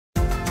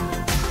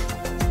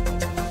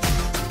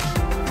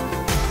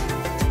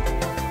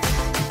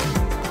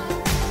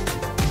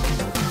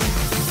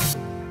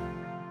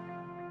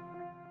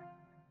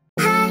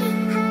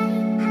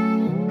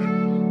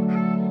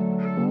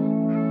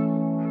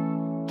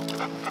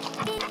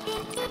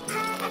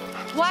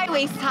Why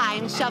waste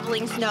time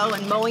shoveling snow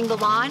and mowing the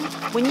lawn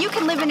when you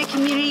can live in a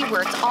community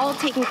where it's all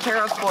taken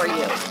care of for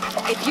you?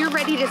 If you're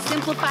ready to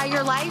simplify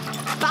your life,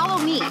 follow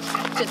me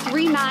to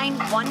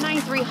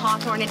 39193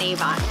 Hawthorne in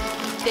Avon.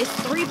 This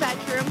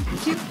 3-bedroom,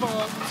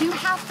 2-full,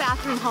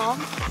 2-half-bathroom home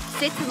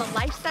sits in the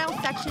lifestyle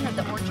section of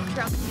the Orchard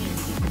Trail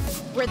community,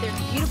 where there's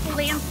beautiful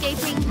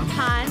landscaping,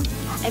 ponds,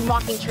 and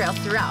walking trails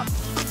throughout.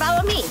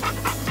 Follow me.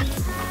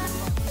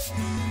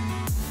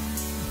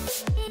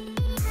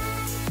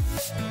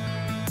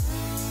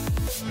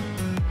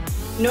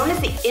 Known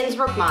as the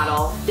Innsbruck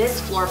model, this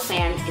floor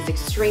plan is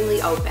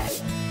extremely open.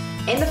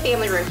 In the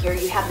family room here,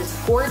 you have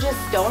this gorgeous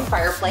stone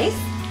fireplace.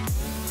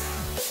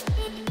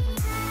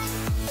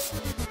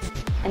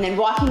 And then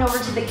walking over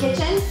to the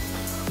kitchen,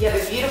 you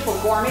have a beautiful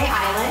gourmet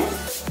island,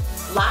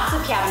 lots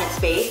of cabinet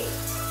space,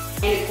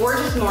 and a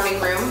gorgeous morning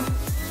room.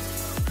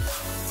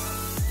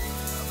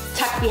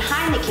 Tucked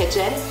behind the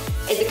kitchen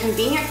is a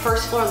convenient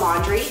first floor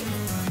laundry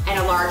and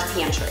a large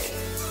pantry.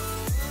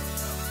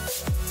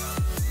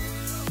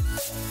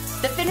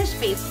 The finished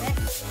basement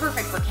is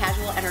perfect for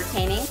casual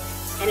entertaining,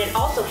 and it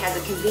also has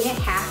a convenient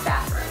half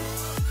bathroom.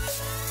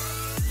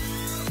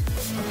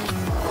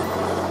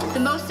 The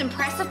most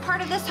impressive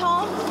part of this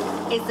home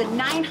is the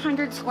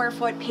 900 square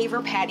foot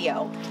paver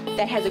patio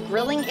that has a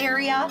grilling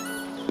area,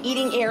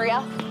 eating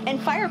area, and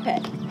fire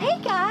pit.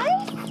 Hey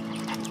guys!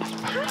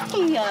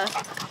 Hi!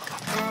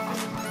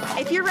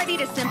 If you're ready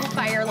to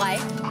simplify your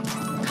life,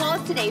 call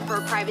us today for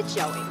a private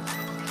showing.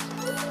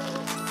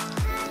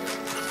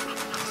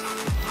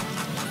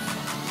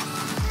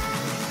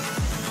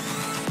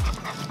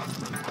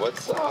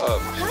 What's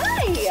up?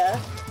 Hi!